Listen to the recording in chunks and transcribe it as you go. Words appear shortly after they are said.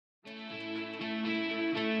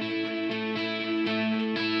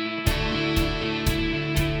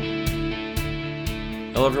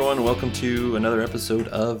Hello, everyone. Welcome to another episode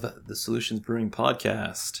of the Solutions Brewing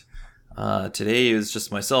Podcast. Today is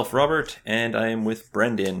just myself, Robert, and I am with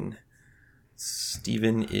Brendan.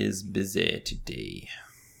 Steven is busy today.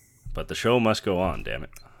 But the show must go on, damn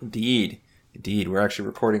it. Indeed. We're actually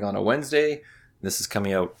recording on a Wednesday. This is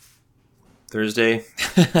coming out Thursday,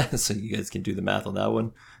 so you guys can do the math on that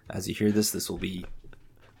one. As you hear this will be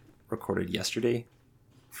recorded yesterday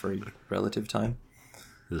for a relative time.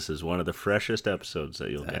 This is one of the freshest episodes that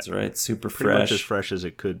you'll get. That's right, super Pretty fresh. much as fresh as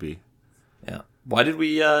it could be. Yeah. Why did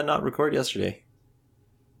we not record yesterday?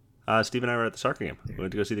 Steve and I were at the soccer game. We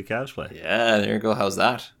went to go see the Cavs play. Yeah, there you go. How's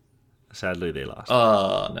that? Sadly, they lost.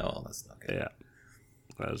 Oh, no, that's not good. Yeah.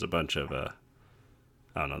 That was a bunch of, I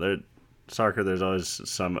don't know, soccer, there's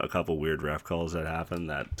always a couple weird ref calls that happen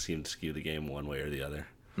that seem to skew the game one way or the other.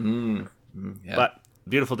 Yeah. But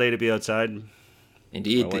beautiful day to be outside.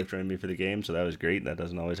 Indeed. My wife joined me for the game, so that was great. That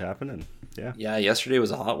doesn't always happen, and yeah. Yeah, yesterday was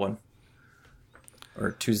a hot one.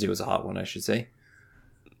 Or Tuesday was a hot one, I should say.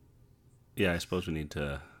 Yeah, I suppose we need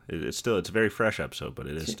to... It's a very fresh episode, but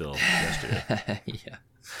it is still yesterday.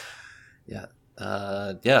 Yeah,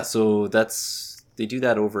 so they do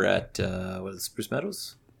that over at, Spruce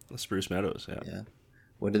Meadows? Spruce Meadows, yeah. Yeah.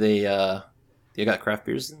 What do they got craft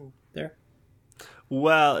beers in there?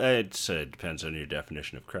 Well, it depends on your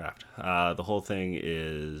definition of craft. The whole thing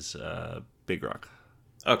is Big Rock.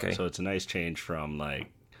 Okay. So it's a nice change from like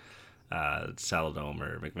Saladome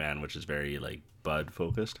or McMahon, which is very like bud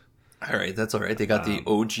focused. All right, that's all right. They got the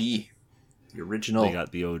OG, the original. They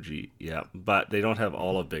got the OG, yeah. But they don't have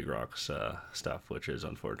all of Big Rock's stuff, which is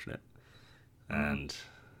unfortunate. And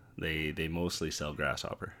they mostly sell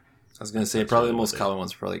Grasshopper. I was going to say, probably the most common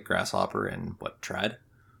ones are probably Grasshopper and Trad?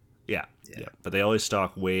 Yeah. But they always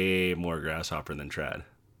stock way more Grasshopper than Trad.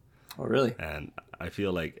 Oh, really? And I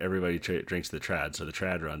feel like everybody drinks the Trad, so the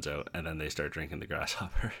Trad runs out, and then they start drinking the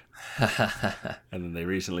Grasshopper. And then they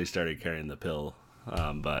recently started carrying the pill,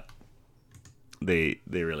 but they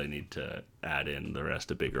really need to add in the rest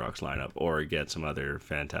of Big Rock's lineup, or get some other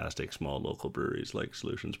fantastic small local breweries like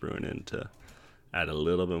Solutions Brewing in to add a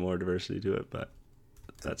little bit more diversity to it, but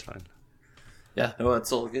that's fine. Yeah, no,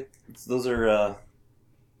 that's all good. Those are...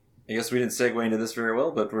 I guess we didn't segue into this very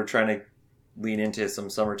well, but we're trying to lean into some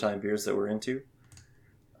summertime beers that we're into.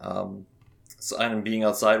 So and being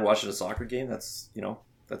outside watching a soccer game, that's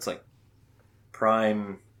like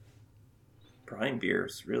prime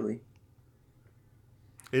beers, really.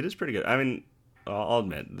 It is pretty good. I mean, I'll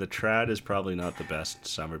admit, the Trad is probably not the best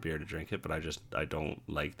summer beer to drink it, but I don't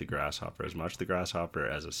like the Grasshopper as much. The Grasshopper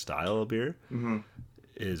as a style of beer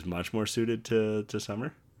is much more suited to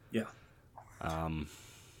summer. Yeah.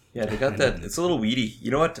 Yeah, they got that. It's a little weedy.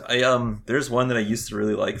 You know what? There's one that I used to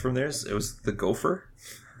really like from theirs. It was the Gopher.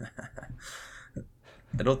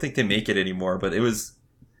 I don't think they make it anymore, but it was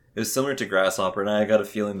similar to Grasshopper, and I got a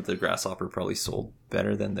feeling that the Grasshopper probably sold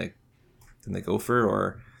better than the Gopher,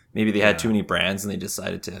 or maybe they had too many brands and they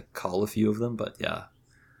decided to call a few of them. But yeah,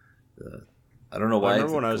 I don't know why. I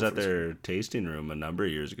remember when I was at their tasting room a number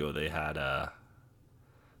of years ago, they had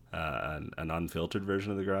an unfiltered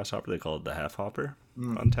version of the Grasshopper. They called it the Hef Hopper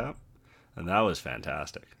on tap, and that was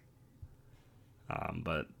fantastic.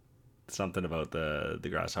 But something about the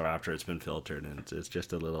Grasshopper after it's been filtered, and it's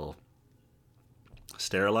just a little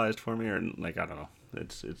sterilized for me, or like I don't know.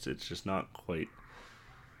 It's just not quite.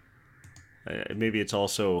 Maybe it's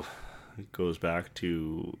also goes back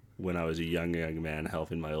to when I was a young man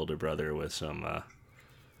helping my older brother with some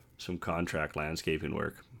contract landscaping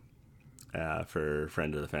work. For a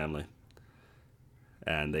friend of the family,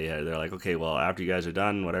 and they're like, okay, well, after you guys are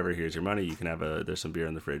done, whatever, here's your money. You can have there's some beer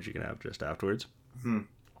in the fridge you can have just afterwards.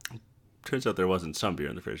 Turns out there wasn't some beer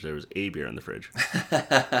in the fridge; there was a beer in the fridge.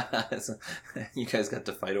 So, you guys got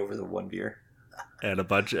to fight over the one beer, and a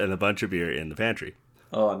bunch of beer in the pantry.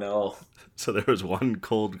 Oh no! So there was one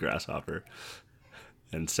cold Grasshopper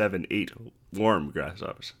and 7-8 warm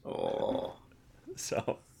Grasshoppers. Oh,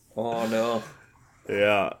 so. Oh no!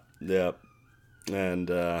 Yeah. Yep. And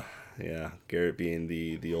Garrett, being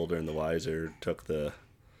the older and the wiser, took the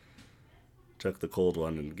cold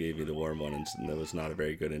one and gave me the warm one, and that was not a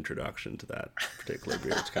very good introduction to that particular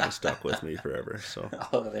beer. It's kind of stuck with me forever. So.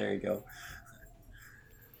 Oh, there you go.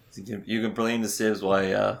 So you can blame the Sibs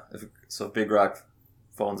why if Big Rock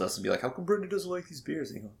phones us and be like, how come Brendan doesn't like these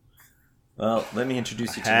beers? And you go, well, let me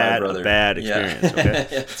introduce you to my brother. A bad experience. Yeah. Okay.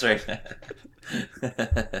 Yeah, that's right.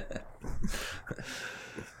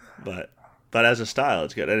 But as a style,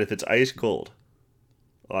 it's good. And if it's ice cold,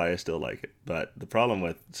 I still like it. But the problem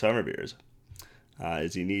with summer beers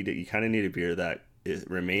is you kind of need a beer that it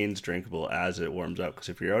remains drinkable as it warms up. Because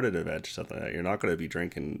if you're out at an event or something like that, you're not going to be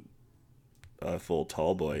drinking a full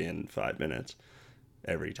tall boy in 5 minutes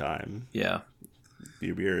every time. Yeah.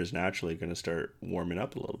 Your beer is naturally going to start warming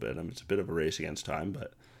up a little bit. I mean, it's a bit of a race against time,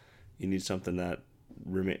 but you need something that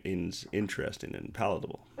remains interesting and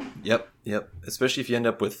palatable. Yep. Especially if you end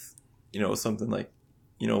up with, something like,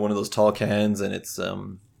 one of those tall cans, and it's like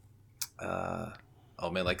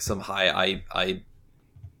some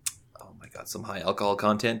some high alcohol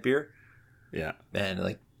content beer. Yeah. Man,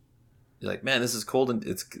 like you're like, man, this is cold and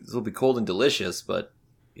it'll be cold and delicious, but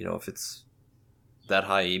if it's that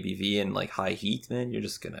high ABV and like high heat, man, you're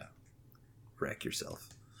just gonna wreck yourself.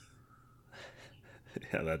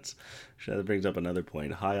 Yeah, that brings up another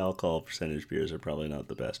point. High alcohol percentage beers are probably not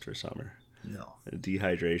the best for summer. No.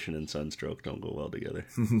 Dehydration and sunstroke don't go well together.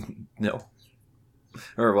 No.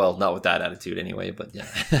 Or, well, not with that attitude anyway, but yeah.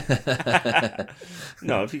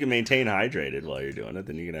 No, if you can maintain hydrated while you're doing it,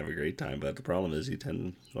 then you can have a great time. But the problem is I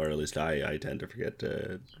tend to forget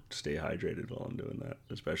to stay hydrated while I'm doing that,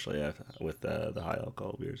 especially with the high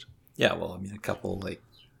alcohol beers. Yeah, well, I mean, a couple, 6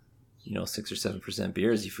 or 7%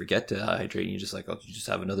 beers, you forget to hydrate, and you just you just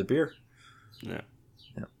have another beer. Yeah.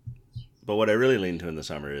 But what I really lean to in the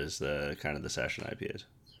summer is the kind of the session IPAs.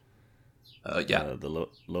 The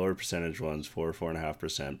lower percentage ones,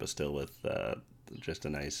 4.5%, but still with just a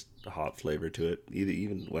nice hop flavor to it.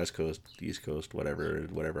 Even West Coast, East Coast,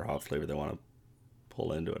 whatever hop flavor they want to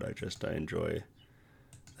pull into it. I enjoy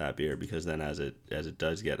that beer because then as it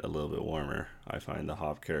does get a little bit warmer, I find the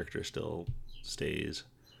hop character still stays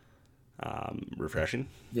refreshing.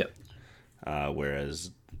 Yep.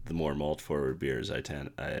 Whereas the more malt forward beers, I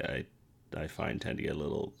find tend to get a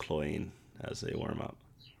little cloying as they warm up.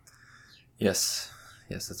 Yes,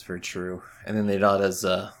 that's very true. And then they're not as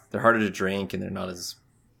they're harder to drink, and they're not as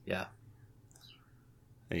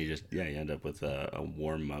And you end up with a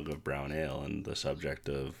warm mug of brown ale and the subject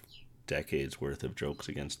of decades worth of jokes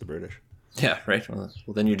against the British. Yeah, right. Well,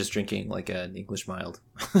 then you're just drinking like an English mild.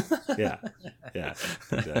 Yeah,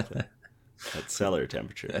 exactly. At cellar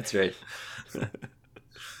temperature. That's right.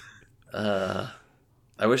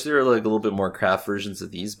 I wish there were like a little bit more craft versions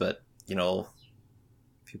of these, but people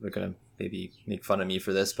are gonna maybe make fun of me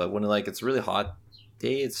for this, but when it's a really hot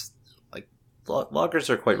day, it's like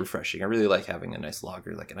lagers are quite refreshing. I really like having a nice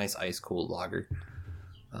lager, like a nice ice cold lager.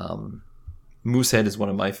 Moosehead is one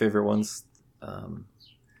of my favorite ones.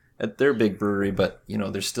 They're a big brewery, but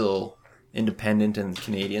they're still independent and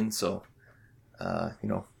Canadian, so I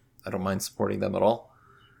don't mind supporting them at all.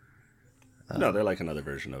 No, they're like another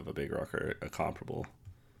version of a Big Rock or a comparable.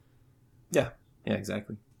 Yeah,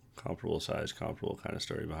 exactly. Comparable size, comparable kind of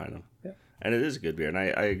story behind them. Yeah. And it is a good beer, and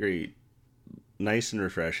I agree. Nice and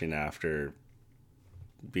refreshing after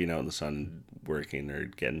being out in the sun working or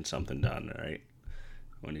getting something done, right?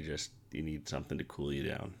 When you need something to cool you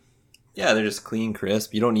down. Yeah, they're just clean,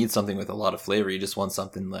 crisp. You don't need something with a lot of flavor. You just want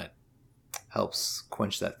something that helps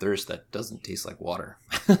quench that thirst that doesn't taste like water.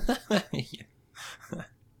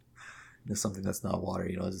 Something that's not water,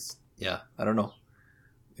 I don't know.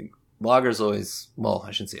 Lagers always, well,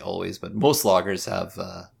 I shouldn't say always, but most lagers have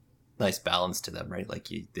a nice balance to them, right? Like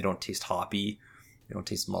they don't taste hoppy, they don't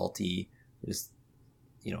taste malty, they just,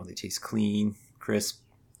 they taste clean, crisp.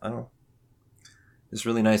 I don't know. It's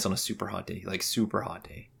really nice on a super hot day,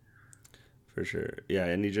 For sure. Yeah,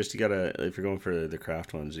 and you gotta, if you're going for the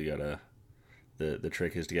craft ones, you gotta, the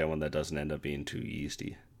trick is to get one that doesn't end up being too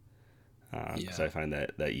yeasty. Because I find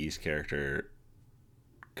that yeast character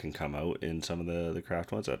can come out in some of the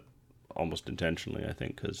craft ones, almost intentionally, I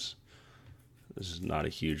think, because this is not a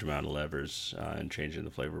huge amount of levers in changing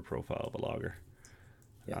the flavor profile of a lager.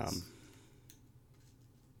 Yes.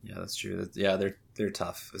 Yeah, that's true. They're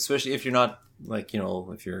tough, especially if you're not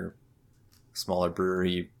if you're a smaller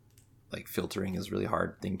brewery, like filtering is a really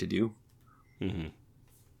hard thing to do. Mm-hmm.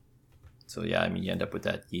 So you end up with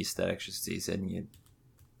that yeast that actually stays in. You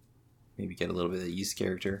maybe get a little bit of yeast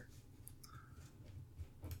character,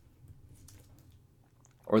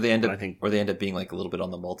 or they end up being like a little bit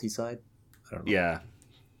on the malty side. I don't know.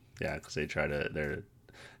 Yeah, because they're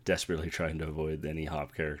desperately trying to avoid any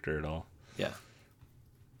hop character at all. Yeah.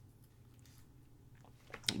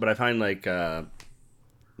 But I find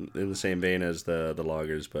in the same vein as the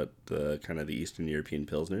lagers, but kind of the Eastern European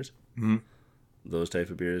Pilsners, mm-hmm. those type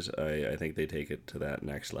of beers, I think they take it to that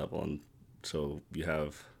next level. And so you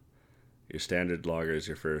have your standard lagers,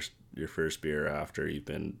 your first beer after you've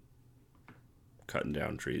been cutting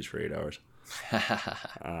down trees for 8 hours.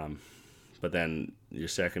 But then your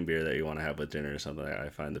second beer that you want to have with dinner or something, I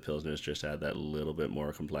find the Pilsners just add that little bit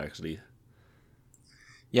more complexity.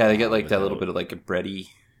 Yeah, they get that little bit of like a bready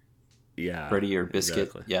or biscuit.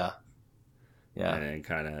 Exactly. Yeah. And it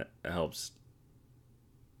kind of helps,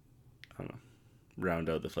 I don't know, round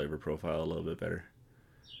out the flavor profile a little bit better.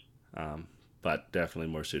 But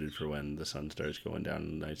definitely more suited for when the sun starts going down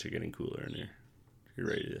and the nights are getting cooler and you're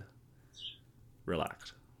ready to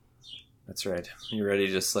relax. That's right. You're ready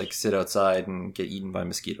to just like sit outside and get eaten by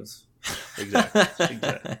mosquitoes.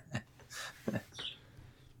 Exactly.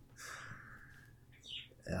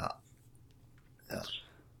 Yeah.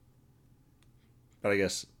 But I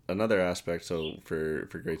guess another aspect, so for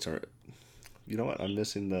great summer, you know what? I'm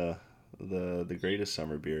missing the greatest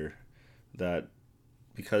summer beer that,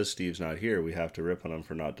 because Steve's not here, we have to rip on him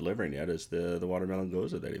for not delivering yet, is the watermelon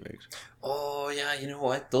goza that he makes. Oh yeah, you know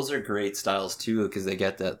what? Those are great styles too because they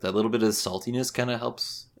get that little bit of saltiness kind of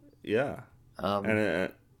helps. Yeah.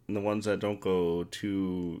 And the ones that don't go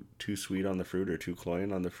too sweet on the fruit or too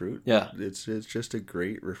cloying on the fruit. Yeah. It's just a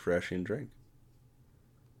great refreshing drink.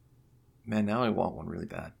 Man, now I want one really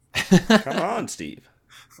bad. Come on, Steve.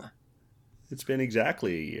 It's been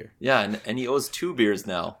exactly a year. Yeah, and he owes 2 beers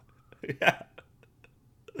now. Yeah.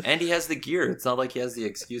 And he has the gear. It's not like he has the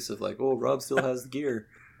excuse of like, oh, Rob still has the gear.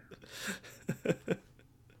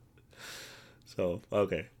 So,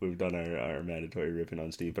 okay, we've done our mandatory ripping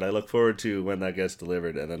on Steve. But I look forward to when that gets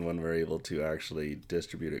delivered and then when we're able to actually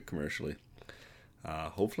distribute it commercially.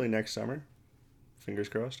 Hopefully next summer. Fingers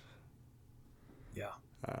crossed. Yeah.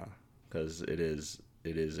 Because it is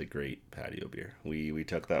a great patio beer. We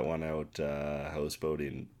took that one out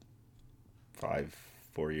houseboating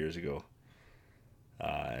 4 years ago.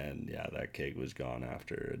 And yeah, that keg was gone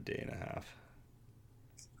after a day and a half.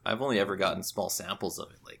 I've only ever gotten small samples of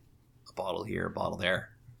it, like a bottle here, a bottle there.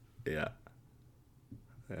 Yeah.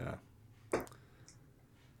 Yeah,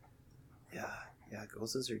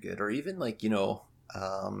 gozas are good. Or even like,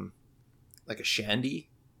 like a shandy,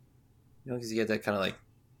 because you get that kind of like,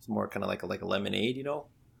 it's more kind of like a lemonade, You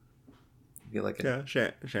get like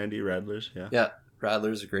shandy radlers, yeah. Yeah,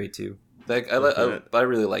 radlers are great too. Like I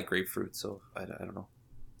really like grapefruit, so I don't know.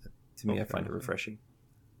 To me, I find it refreshing.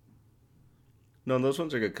 No, those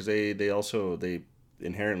ones are good because they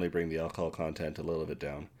inherently bring the alcohol content a little bit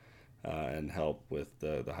down, and help with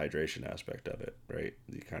the hydration aspect of it. Right,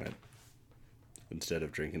 you kind of, instead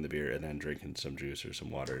of drinking the beer and then drinking some juice or some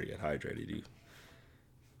water to get hydrated, you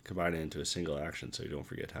combine it into a single action, so you don't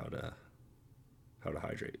forget how to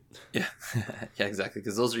hydrate. Yeah, yeah, exactly.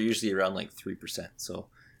 Because those are usually around like 3%. So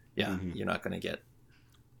yeah, You're not going to get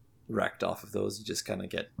wrecked off of those. You just kind of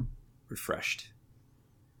get refreshed.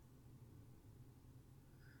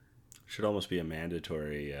 Should almost be a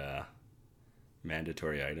mandatory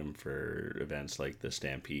item for events like the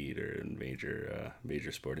Stampede or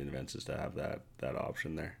major sporting events, is to have that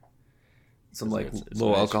option there. Some like it's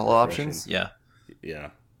low alcohol options. Yeah.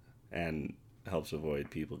 And helps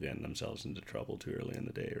avoid people getting themselves into trouble too early in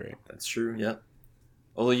the day, right? That's true. Yeah.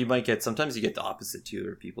 Although sometimes you get the opposite too,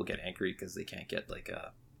 where people get angry because they can't get like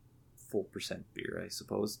a full percent beer, I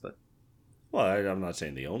suppose. But well, I'm not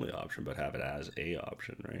saying the only option, but have it as a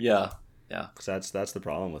option, right? Yeah. Because that's the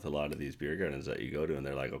problem with a lot of these beer gardens that you go to, and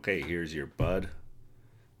they're like, okay, here's your Bud,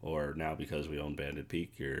 or now because we own Bandit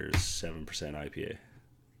Peak, your 7% IPA.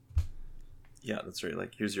 Yeah, that's right.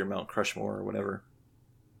 Like, here's your Mount Crushmore or whatever.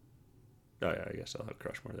 Oh yeah, I guess I'll have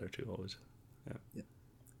Crushmore there too, always.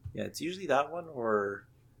 Yeah, it's usually that one, or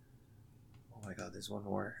oh my god, there's one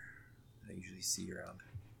more that I usually see around.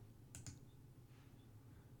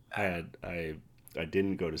 I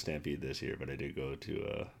didn't go to Stampede this year, but I did go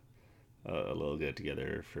to a little get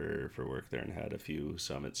together for work there and had a few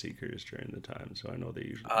Summit Seekers during the time, so I know they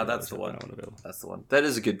usually that's the one. That's the one. That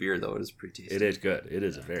is a good beer though. It is pretty tasty. It is good. It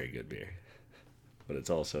is a very good beer, but it's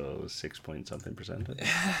also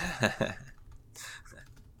 6-point-something%.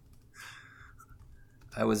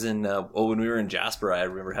 I was in when we were in Jasper, I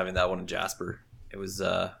remember having that one in Jasper. It was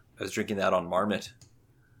I was drinking that on Marmot.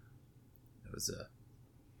 It's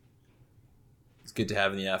good to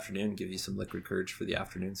have in the afternoon, give you some liquid courage for the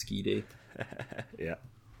afternoon ski day. Yeah,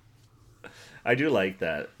 I do like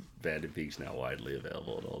that Bandit Peak's now widely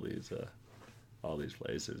available at all these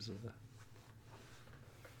places,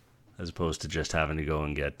 as opposed to just having to go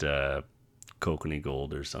and get Kokanee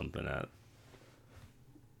Gold or something at.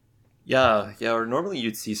 Yeah, or normally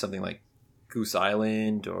you'd see something like Goose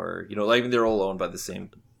Island, or like they're all owned by the same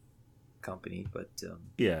company, but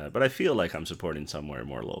yeah, but I feel like I'm supporting somewhere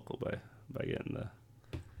more local by getting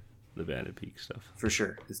the Bandit Peak stuff. For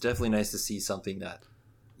sure, it's definitely nice to see something that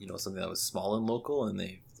something that was small and local, and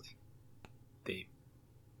they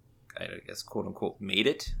I guess quote unquote made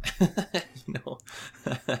it.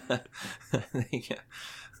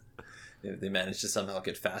 They managed to somehow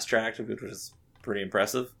get fast tracked, which was pretty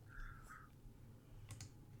impressive.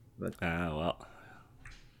 But well,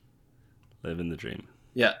 living the dream.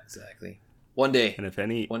 Yeah, exactly. One day. And if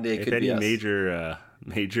any be us. major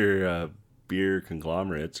beer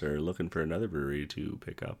conglomerates are looking for another brewery to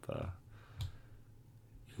pick up,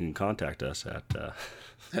 you can contact us at.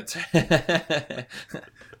 That's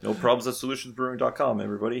no problems at solutionsbrewing.com,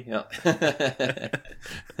 everybody. Yeah.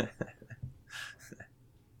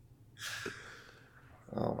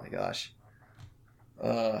 Oh my gosh.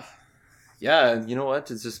 Yeah, you know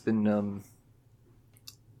what? It's just been.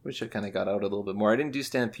 Wish I kind of got out a little bit more. I didn't do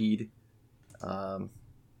Stampede.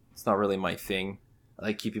 It's not really my thing. I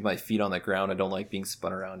like keeping my feet on the ground. I don't like being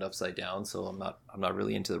spun around upside down, so I'm not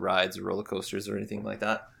really into the rides or roller coasters or anything like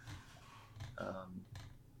that. And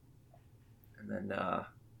then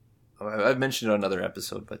I've mentioned it on another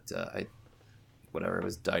episode, but I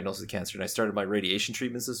was diagnosed with cancer, and I started my radiation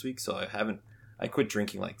treatments this week. So I quit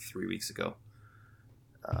drinking like 3 weeks ago.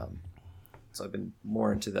 So I've been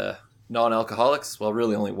more into the non-alcoholics. Well,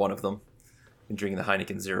 really only one of them. I've been drinking the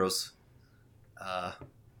Heineken Zeros.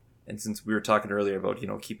 And since we were talking earlier about,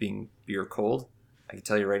 keeping beer cold, I can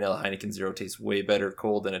tell you right now the Heineken Zero tastes way better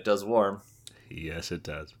cold than it does warm. Yes, it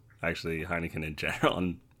does. Actually, Heineken in general,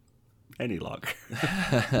 and any lager.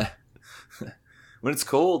 When it's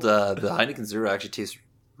cold, the Heineken Zero actually tastes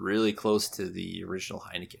really close to the original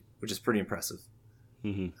Heineken, which is pretty impressive.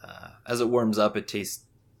 Mm-hmm. As it warms up, it tastes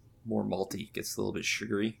more malty, gets a little bit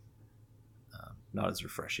sugary. Not as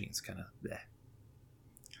refreshing. It's kind of bleh.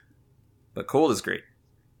 But cold is great.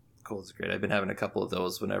 Cold is great. I've been having a couple of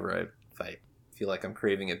those whenever if I feel like I'm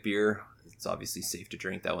craving a beer. It's obviously safe to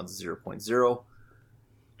drink. That one's 0.0.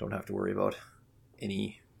 Don't have to worry about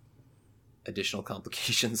any additional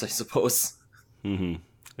complications, I suppose. Mm-hmm.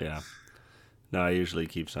 Yeah. No, I usually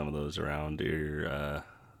keep some of those around. The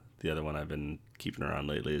other one I've been keeping around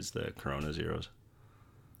lately is the Corona Zeros.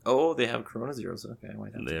 Oh, they have Corona Zeros. Okay,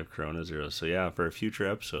 they have Corona Zeros. So yeah, for a future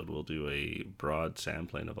episode, we'll do a broad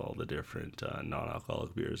sampling of all the different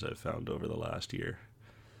non-alcoholic beers I've found over the last year,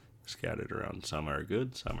 scattered around. Some are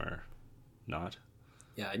good, some are not.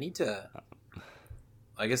 Yeah, I need to.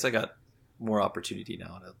 I guess I got more opportunity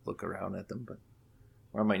now to look around at them,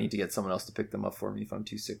 or I might need to get someone else to pick them up for me if I'm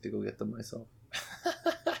too sick to go get them myself.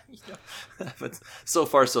 But so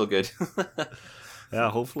far, so good. Yeah,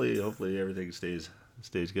 hopefully everything stays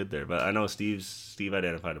good there. But I know Steve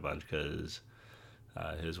identified a bunch because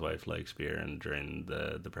his wife likes beer, and during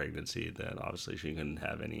the pregnancy, then obviously she couldn't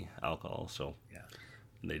have any alcohol. So yeah,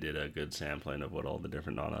 they did a good sampling of what all the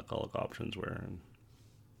different non-alcoholic options were, and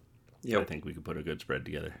yeah, I think we could put a good spread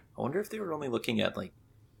together. I wonder if they were only looking at like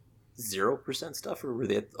 0% stuff, or were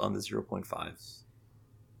they on the 0.5s?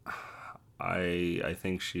 I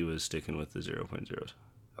think she was sticking with the 0.0s.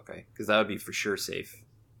 Okay, because that would be for sure safe.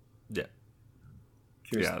 Yeah.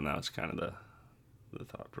 Curious. Yeah, now it's kind of the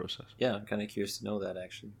thought process. Yeah, I'm kind of curious to know that,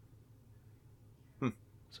 actually.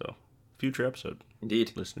 So, future episode.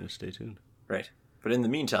 Indeed. Listeners, stay tuned. Right. But in the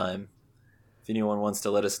meantime, if anyone wants to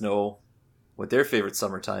let us know what their favorite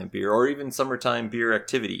summertime beer, or even summertime beer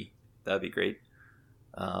activity, that'd be great.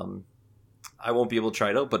 I won't be able to try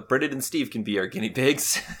it out, but Brendan and Steve can be our guinea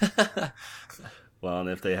pigs. Well, and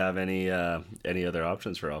if they have any other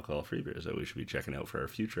options for alcohol-free beers that we should be checking out for our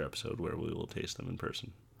future episode, where we will taste them in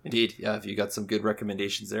person. Indeed, yeah. If you got some good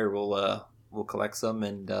recommendations there, we'll collect some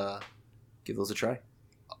and give those a try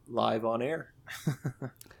live on air.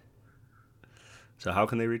 So, how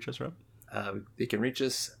can they reach us, Rob? They can reach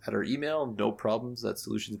us at our email,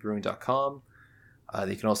 noproblems@solutionsbrewing.com.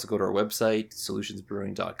 They can also go to our website,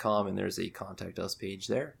 solutionsbrewing.com, and there's a contact us page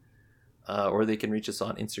there. Or they can reach us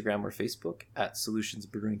on Instagram or Facebook at Solutions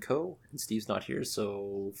Brewing Co. And Steve's not here,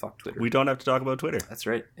 so fuck Twitter. We don't have to talk about Twitter. That's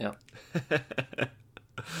right, yeah.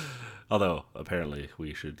 Although, apparently,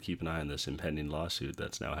 we should keep an eye on this impending lawsuit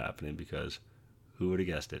that's now happening, because who would have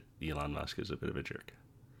guessed it? Elon Musk is a bit of a jerk.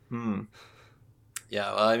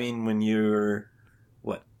 Yeah, well, I mean, when you're,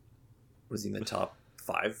 was he in the top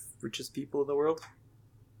 5 richest people in the world?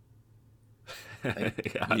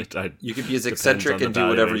 You could be as eccentric and do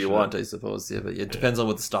whatever you want, I suppose. Yeah, but it depends on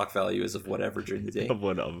what the stock value is of whatever during the day.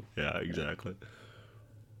 Yeah, exactly.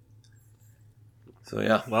 So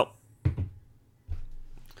yeah. Well.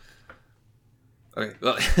 Okay.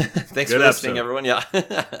 Well, thanks for listening, everyone. Yeah.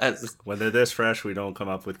 When they're this fresh, we don't come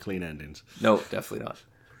up with clean endings. No, definitely not.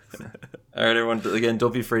 All right, everyone. Again,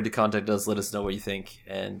 don't be afraid to contact us. Let us know what you think,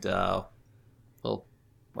 and we'll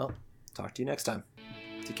talk to you next time.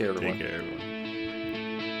 Take care, everyone. Take care, everyone.